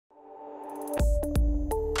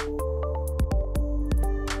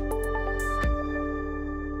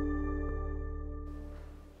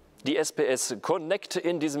Die SPS Connect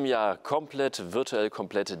in diesem Jahr komplett virtuell,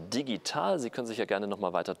 komplett digital. Sie können sich ja gerne noch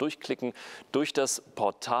mal weiter durchklicken durch das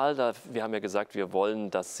Portal. Wir haben ja gesagt, wir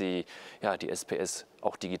wollen, dass Sie die SPS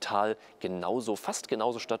auch digital fast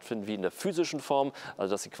genauso stattfinden wie in der physischen Form.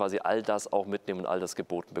 Also dass Sie quasi all das auch mitnehmen und all das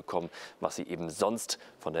geboten bekommen, was Sie eben sonst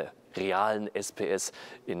von der realen SPS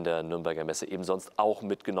in der Nürnberger Messe eben sonst auch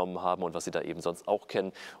mitgenommen haben und was Sie da eben sonst auch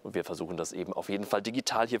kennen. Und wir versuchen das eben auf jeden Fall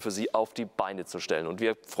digital hier für Sie auf die Beine zu stellen. Und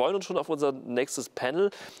wir freuen uns schon auf unser nächstes Panel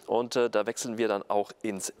und da wechseln wir dann auch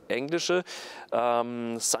ins Englische.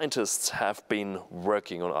 Scientists have been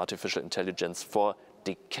working on artificial intelligence for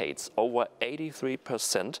decades. Over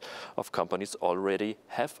 83% of companies already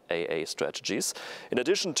have AA strategies. In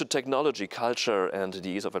addition to technology, culture and the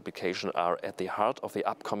ease of application are at the heart of the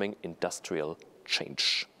upcoming industrial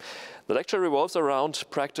change. The lecture revolves around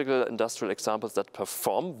practical industrial examples that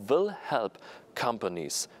will help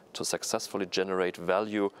companies to successfully generate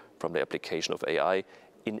value from the application of AI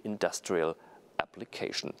in industrial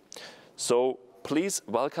application. So please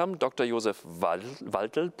welcome Dr. Josef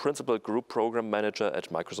Waltl, Principal Group Program Manager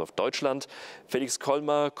at Microsoft Deutschland, Felix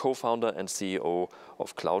Kollmar, Co-founder and CEO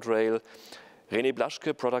of CloudRail, Rene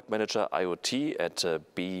Blaschke, Product Manager IoT at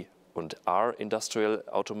B&R Industrial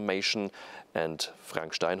Automation, and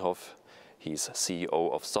Frank Steinhoff, he's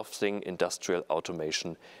CEO of Softing Industrial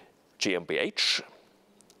Automation GmbH.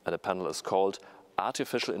 And the panel is called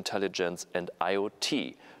Artificial Intelligence and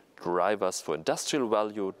IoT, Drivers for Industrial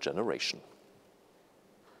Value Generation.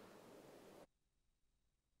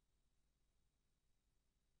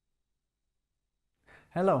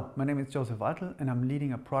 Hello, my name is Josef Waltl and I'm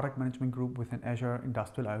leading a product management group within Azure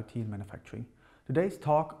Industrial IoT and Manufacturing. Today's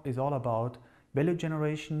talk is all about value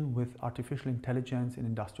generation with artificial intelligence in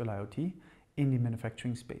industrial IoT in the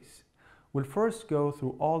manufacturing space. We'll first go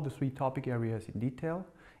through all the three topic areas in detail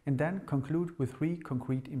and then conclude with three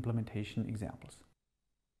concrete implementation examples.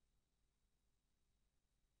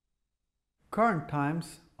 Current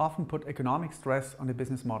times often put economic stress on the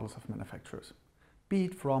business models of manufacturers, be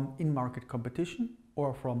it from in-market competition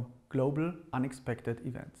or from global unexpected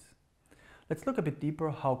events. Let's look a bit deeper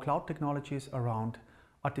how cloud technologies around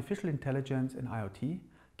artificial intelligence and IoT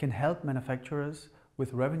can help manufacturers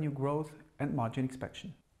with revenue growth and margin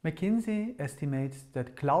expansion. McKinsey estimates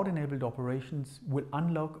that cloud-enabled operations will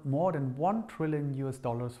unlock more than $1 trillion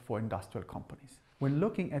for industrial companies. When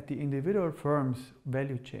looking at the individual firm's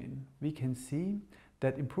value chain, we can see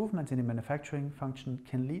that improvements in the manufacturing function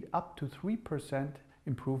can lead up to 3%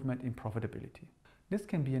 improvement in profitability. This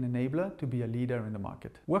can be an enabler to be a leader in the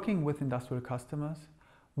market. Working with industrial customers,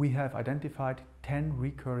 we have identified 10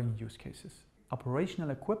 recurring use cases. Operational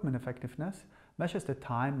equipment effectiveness measures the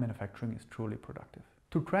time manufacturing is truly productive.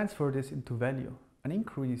 To transfer this into value, an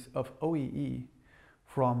increase of OEE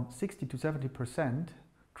from 60 to 70%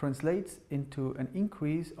 translates into an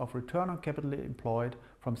increase of return on capital employed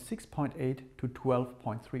from 6.8 to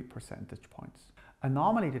 12.3 percentage points.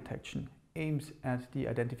 Anomaly detection aims at the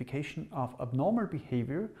identification of abnormal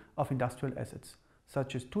behavior of industrial assets,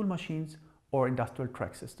 such as tool machines or industrial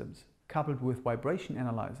track systems. Coupled with vibration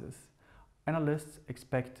analysis, analysts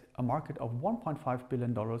expect a market of $1.5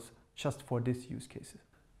 billion just for this use cases.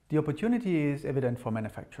 The opportunity is evident for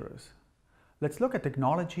manufacturers. Let's look at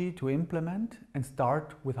technology to implement and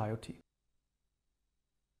start with IoT.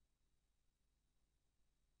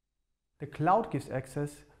 The cloud gives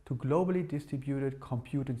access to globally distributed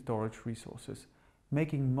compute and storage resources,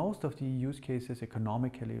 making most of the use cases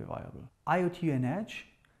economically viable. IoT and Edge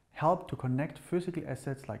help to connect physical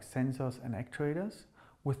assets like sensors and actuators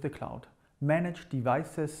with the cloud, manage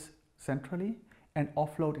devices centrally, and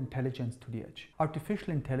offload intelligence to the edge.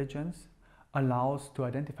 Artificial intelligence allows to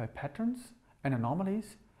identify patterns and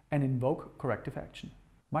anomalies and invoke corrective action.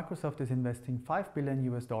 Microsoft is investing $5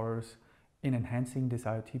 billion in enhancing this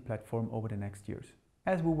IoT platform over the next years.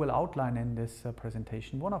 As we will outline in this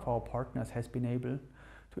presentation, one of our partners has been able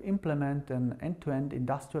to implement an end-to-end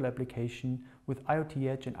industrial application with IoT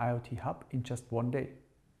Edge and IoT Hub in just one day.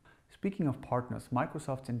 Speaking of partners,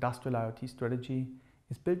 Microsoft's industrial IoT strategy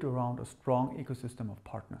is built around a strong ecosystem of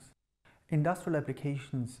partners. Industrial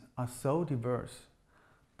applications are so diverse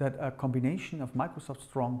that a combination of Microsoft's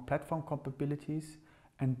strong platform capabilities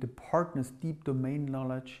and the partners' deep domain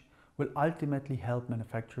knowledge will ultimately help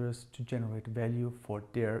manufacturers to generate value for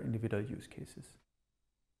their individual use cases.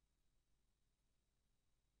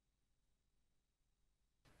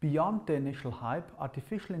 Beyond the initial hype,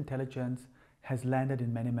 artificial intelligence has landed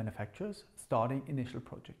in many manufacturers starting initial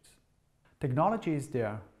projects. Technology is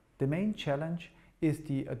there. The main challenge is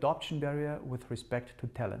the adoption barrier with respect to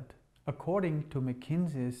talent. According to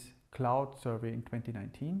McKinsey's cloud survey in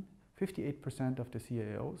 2019, 58% of the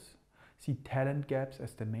CIOs see talent gaps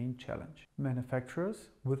as the main challenge. Manufacturers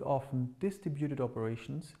with often distributed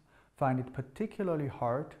operations find it particularly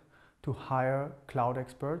hard to hire cloud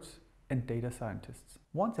experts and data scientists.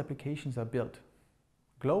 Once applications are built,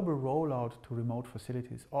 global rollout to remote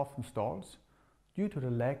facilities often stalls due to the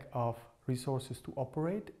lack of resources to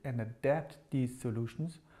operate and adapt these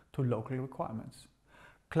solutions to local requirements.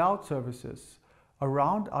 Cloud services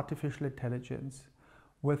around artificial intelligence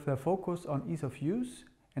with a focus on ease of use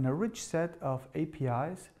and a rich set of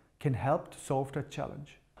APIs can help to solve that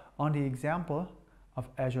challenge. On the example of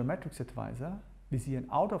Azure Metrics Advisor, we see an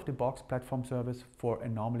out-of-the-box platform service for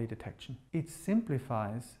anomaly detection. It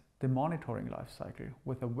simplifies the monitoring lifecycle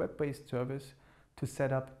with a web-based service to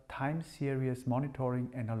set up time series monitoring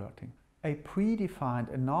and alerting. A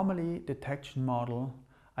predefined anomaly detection model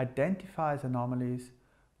identifies anomalies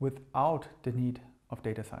without the need of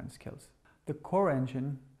data science skills. The core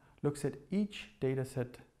engine looks at each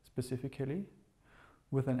dataset specifically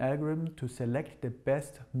with an algorithm to select the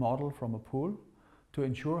best model from a pool to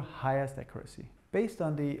ensure highest accuracy. Based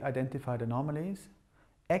on the identified anomalies,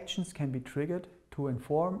 actions can be triggered to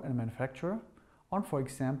inform a manufacturer on, for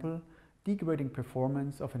example, degrading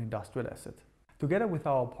performance of an industrial asset. Together with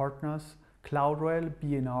our partners CloudRail,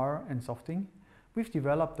 BNR and Softing, we've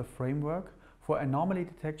developed a framework for anomaly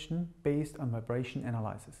detection based on vibration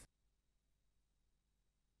analysis.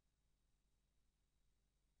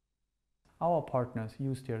 Our partners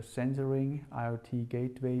use their sensoring, IoT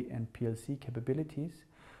gateway and PLC capabilities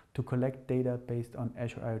to collect data based on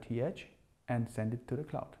Azure IoT Edge and send it to the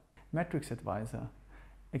cloud. Metrics Advisor,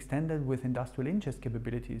 extended with industrial ingest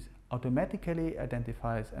capabilities, automatically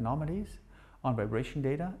identifies anomalies on vibration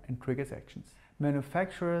data and triggers actions.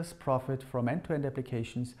 Manufacturers profit from end-to-end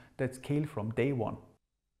applications that scale from day one.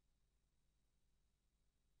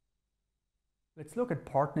 Let's look at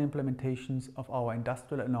partner implementations of our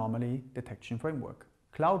industrial anomaly detection framework.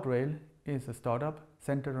 CloudRail is a startup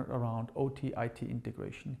centered around OT-IT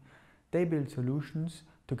integration. They build solutions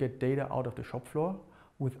to get data out of the shop floor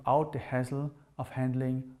without the hassle of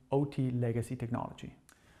handling OT legacy technology.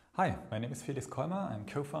 Hi, my name is Felix Kollmar. I'm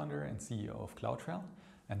co-founder and CEO of CloudRail,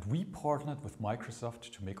 and we partnered with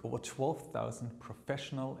Microsoft to make over 12,000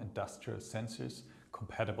 professional industrial sensors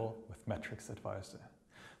compatible with Metrics Advisor.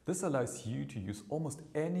 This allows you to use almost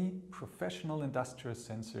any professional industrial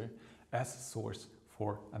sensor as a source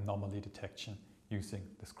for anomaly detection using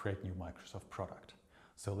this great new Microsoft product.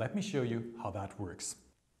 So let me show you how that works.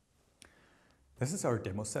 This is our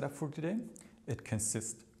demo setup for today. It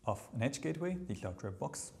consists of an edge gateway, the CloudRail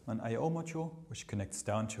box, an I/O module, which connects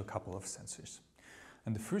down to a couple of sensors.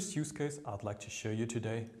 And the first use case I'd like to show you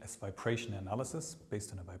today is vibration analysis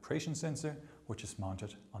based on a vibration sensor, which is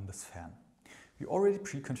mounted on this fan. We already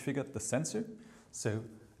pre-configured the sensor, so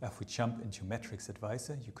if we jump into Metrics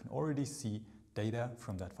Advisor, you can already see data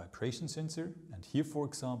from that vibration sensor. And here, for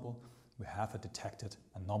example, we have a detected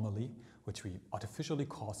anomaly, which we artificially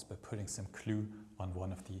caused by putting some glue on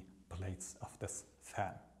one of the blades of this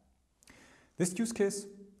fan. This use case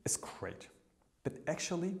is great, but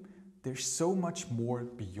actually there's so much more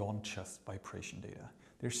beyond just vibration data.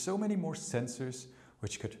 There's so many more sensors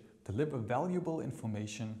which could deliver valuable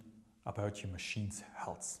information about your machine's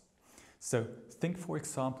health. So think, for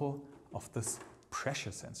example, of this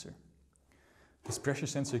pressure sensor. This pressure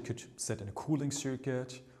sensor could sit in a cooling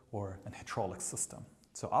circuit or an hydraulic system.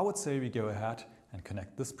 So I would say we go ahead and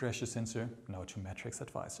connect this pressure sensor now to Metrics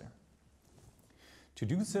Advisor. To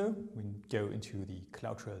do so, we go into the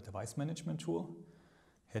CloudRail device management tool,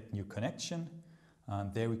 hit new connection,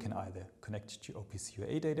 and there we can either connect to OPC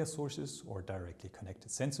UA data sources or directly connected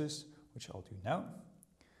sensors, which I'll do now.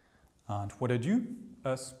 And what I do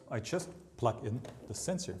is I just plug in the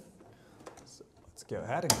sensor. So let's go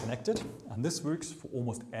ahead and connect it. And this works for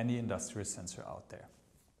almost any industrial sensor out there.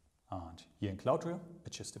 And here in CloudRail,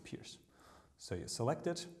 it just appears. So you select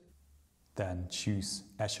it, then choose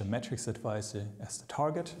Azure Metrics Advisor as the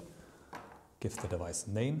target, give the device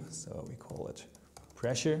a name, so we call it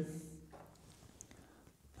pressure,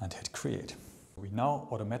 and hit create. We now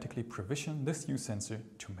automatically provision this new sensor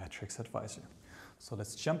to Metrics Advisor. So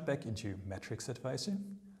let's jump back into Metrics Advisor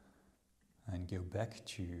and go back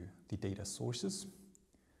to the data sources.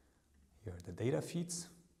 Here are the data feeds.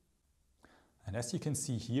 And as you can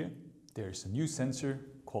see here, there's a new sensor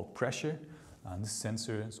called pressure, and this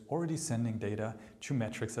sensor is already sending data to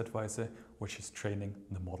Metrics Advisor, which is training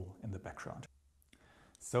the model in the background.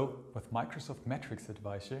 So with Microsoft Metrics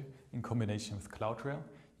Advisor in combination with CloudRail,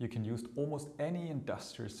 you can use almost any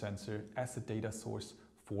industrial sensor as a data source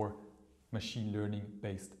for machine learning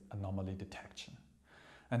based anomaly detection.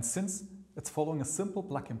 And since it's following a simple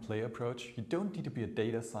plug-and-play approach, you don't need to be a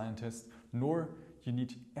data scientist, nor you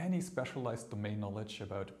need any specialized domain knowledge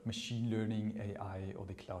about machine learning, AI, or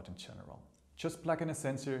the cloud in general. Just plug in a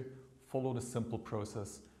sensor, follow the simple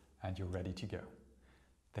process, and you're ready to go.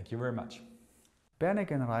 Thank you very much.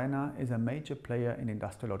 Blaschke and Rene is a major player in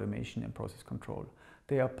industrial automation and process control.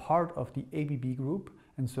 They are part of the ABB group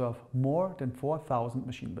and serve more than 4,000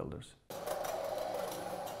 machine builders.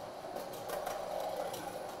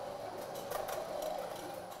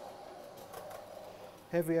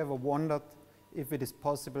 Have you ever wondered if it is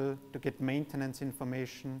possible to get maintenance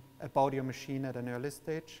information about your machine at an early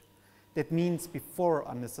stage? That means before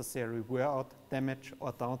unnecessary wear out, damage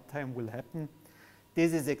or downtime will happen.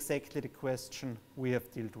 This is exactly the question we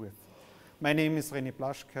have dealt with. My name is Rene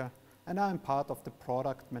Blaschke and I am part of the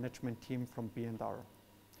product management team from B&R.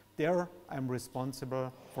 There I am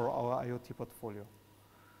responsible for our IoT portfolio.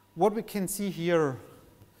 What we can see here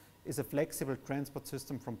is a flexible transport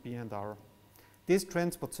system from B&R. This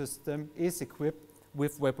transport system is equipped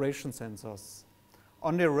with vibration sensors.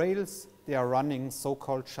 On the rails, they are running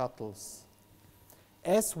so-called shuttles.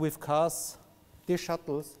 As with cars, these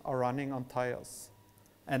shuttles are running on tires.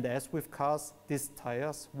 And as with cars, these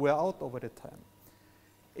tires wear out over the time.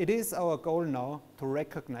 It is our goal now to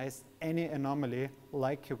recognize any anomaly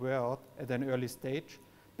like a wear out at an early stage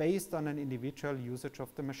based on an individual usage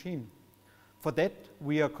of the machine. For that,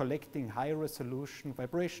 we are collecting high-resolution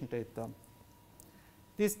vibration data.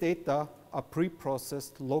 These data are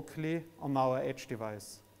pre-processed locally on our edge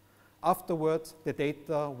device. Afterwards, the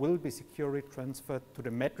data will be securely transferred to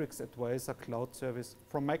the Metrics Advisor cloud service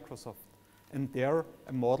from Microsoft, and there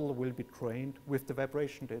a model will be trained with the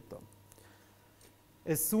vibration data.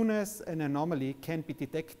 As soon as an anomaly can be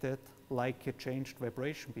detected, like a changed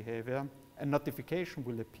vibration behavior, a notification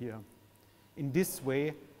will appear. In this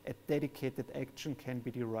way, a dedicated action can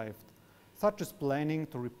be derived, such as planning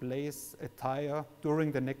to replace a tire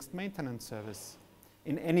during the next maintenance service.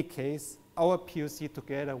 In any case, our POC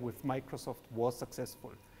together with Microsoft was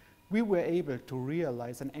successful. We were able to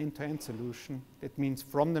realize an end-to-end solution that means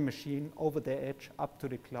from the machine over the edge up to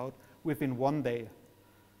the cloud within 1 day.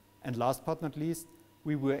 And last but not least,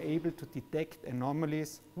 we were able to detect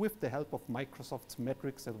anomalies with the help of Microsoft's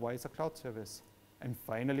Metrics Advisor cloud service. And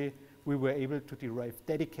finally, we were able to derive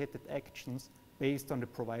dedicated actions based on the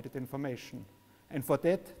provided information. And for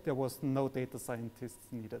that, there was no data scientists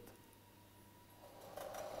needed.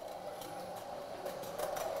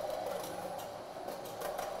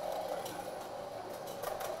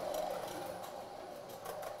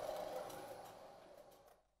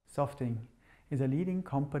 Softing is a leading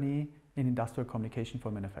company in industrial communication for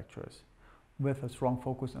manufacturers, with a strong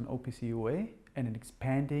focus on OPC UA and an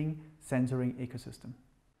expanding sensoring ecosystem.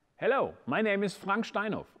 Hello, my name is Frank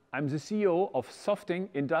Steinhoff. I'm the CEO of Softing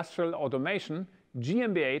Industrial Automation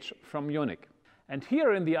GmbH from Munich. And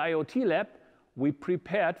here in the IoT lab, we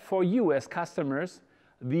prepared for you as customers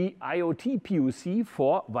the IoT POC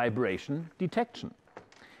for vibration detection.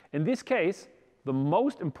 In this case, the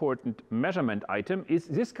most important measurement item is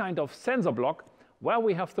this kind of sensor block where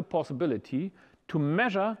we have the possibility to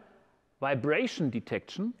measure vibration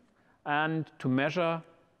detection and to measure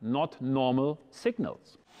not normal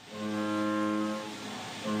signals.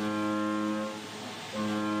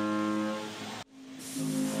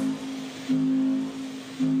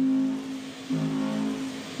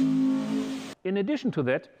 In addition to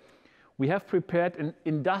that, we have prepared an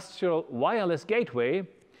industrial wireless gateway,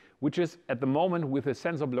 which is at the moment with a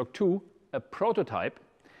sensor block 2, a prototype,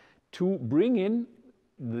 to bring in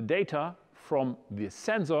the data from the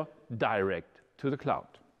sensor direct to the cloud.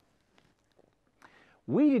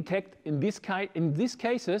 We detect in these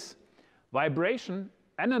cases vibration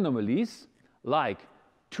anomalies like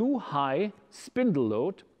too high spindle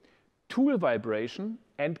load, tool vibration,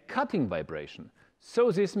 and cutting vibration.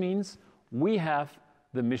 So this means we have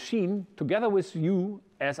the machine, together with you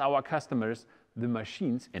as our customers, the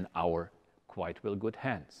machines in our quite well good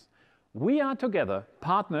hands. We are together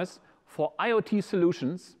partners for IoT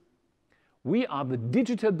solutions. We are the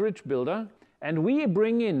digital bridge builder, and we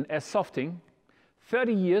bring in as Softing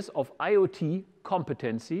 30 years of IoT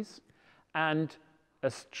competencies and a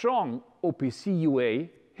strong OPC UA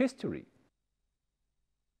history.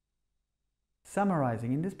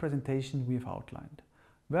 Summarizing, in this presentation we have outlined,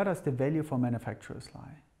 where does the value for manufacturers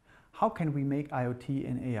lie? How can we make IoT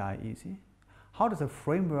and AI easy? How does a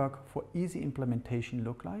framework for easy implementation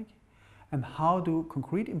look like? And how do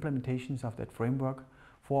concrete implementations of that framework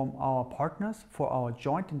from our partners for our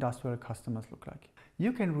joint industrial customers look like?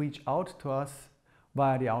 You can reach out to us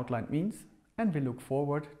via the outlined means, and we look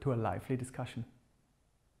forward to a lively discussion.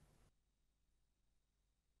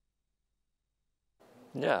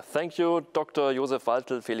 Yeah, thank you, Dr. Josef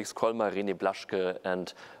Waltl, Felix Kollmar, Rene Blaschke,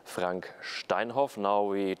 and Frank Steinhoff. Now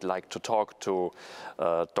we'd like to talk to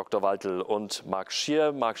Dr. Waltl and Mark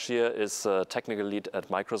Scheer. Mark Scheer is technical lead at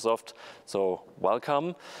Microsoft, so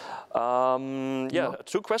welcome. Yeah,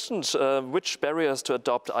 two questions. Which barriers to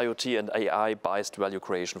adopt IoT and AI-based value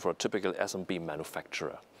creation for a typical SMB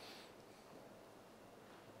manufacturer?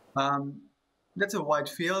 That's a wide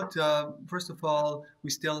field. First of all, we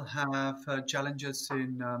still have challenges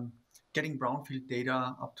in getting brownfield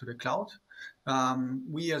data up to the cloud.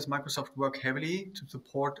 We as Microsoft work heavily to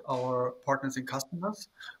support our partners and customers.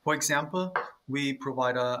 For example, we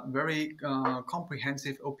provide a very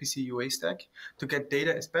comprehensive OPC UA stack to get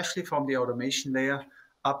data, especially from the automation layer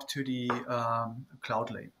up to the cloud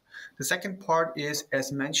layer. The second part is,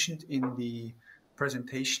 as mentioned in the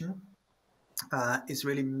presentation, is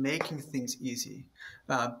really making things easy,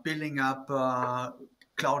 building up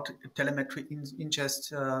cloud telemetry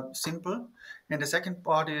ingest simple. And the second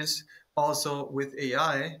part is also with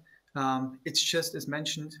AI, it's just as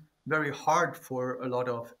mentioned, very hard for a lot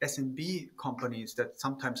of SMB companies that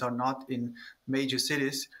sometimes are not in major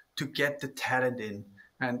cities to get the talent in.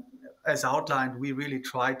 And as outlined, we really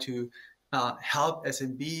try to help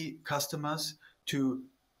SMB customers to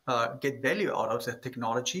get value out of the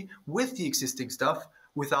technology with the existing stuff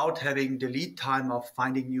without having the lead time of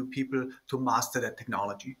finding new people to master that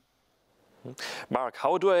technology. Mark,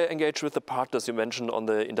 how do I engage with the partners you mentioned on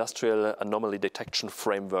the industrial anomaly detection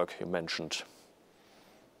framework you mentioned?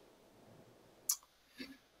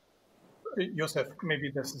 Josef, maybe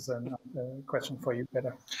this is a question for you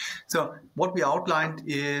better. So what we outlined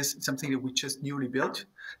is something that we just newly built.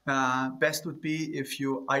 Best would be if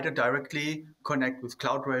you either directly connect with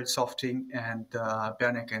CloudRail, Softing, and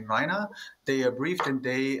Berneck and Rene. They are briefed and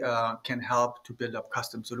they can help to build up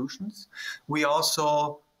custom solutions. We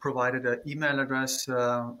also provided an email address,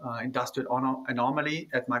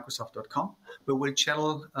 industrialanomaly@microsoft.com, where we'll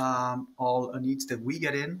channel all needs that we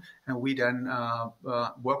get in, and we then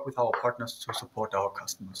work with our partners to support our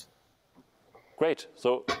customers. Great.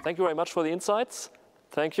 So thank you very much for the insights.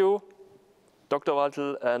 Thank you, Dr.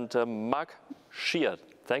 Waltl and Mark Scheer.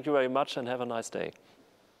 Thank you very much and have a nice day.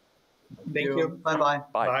 Thank you. Bye-bye.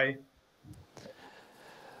 Bye.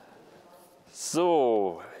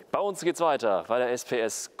 So, bei uns geht's weiter bei der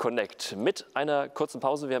SPS Connect mit einer kurzen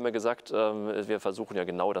Pause. Wir haben ja gesagt, wir versuchen ja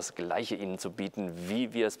genau das Gleiche Ihnen zu bieten,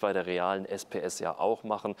 wie wir es bei der realen SPS ja auch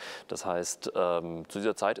machen. Das heißt, zu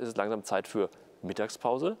dieser Zeit ist es langsam Zeit für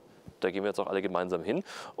Mittagspause. Da gehen wir jetzt auch alle gemeinsam hin.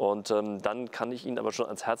 Und dann kann ich Ihnen aber schon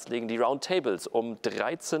ans Herz legen, die Roundtables. Um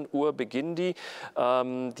 13 Uhr beginnen die.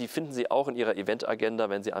 Die finden Sie auch in Ihrer Eventagenda,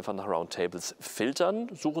 wenn Sie einfach nach Roundtables filtern.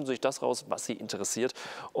 Suchen Sie sich das raus, was Sie interessiert.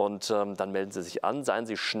 Und dann melden Sie sich an. Seien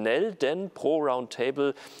Sie schnell, denn pro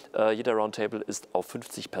Roundtable, jeder Roundtable ist auf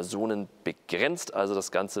 50 Personen begrenzt. Also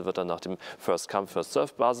das Ganze wird dann nach dem First-Come,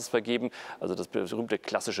 First-Serve-Basis vergeben. Also das berühmte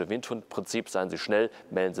klassische Windhund-Prinzip. Seien Sie schnell,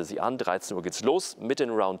 melden Sie sich an. 13 Uhr geht's los mit den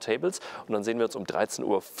Roundtables. Und dann sehen wir uns um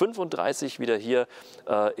 13:35 Uhr wieder hier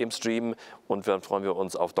im Stream. Und dann freuen wir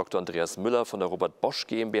uns auf Dr. Andreas Müller von der Robert Bosch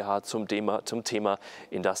GmbH zum Thema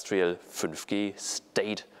Industrial 5G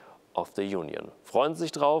State of the Union. Freuen Sie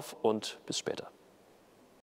sich drauf und bis später.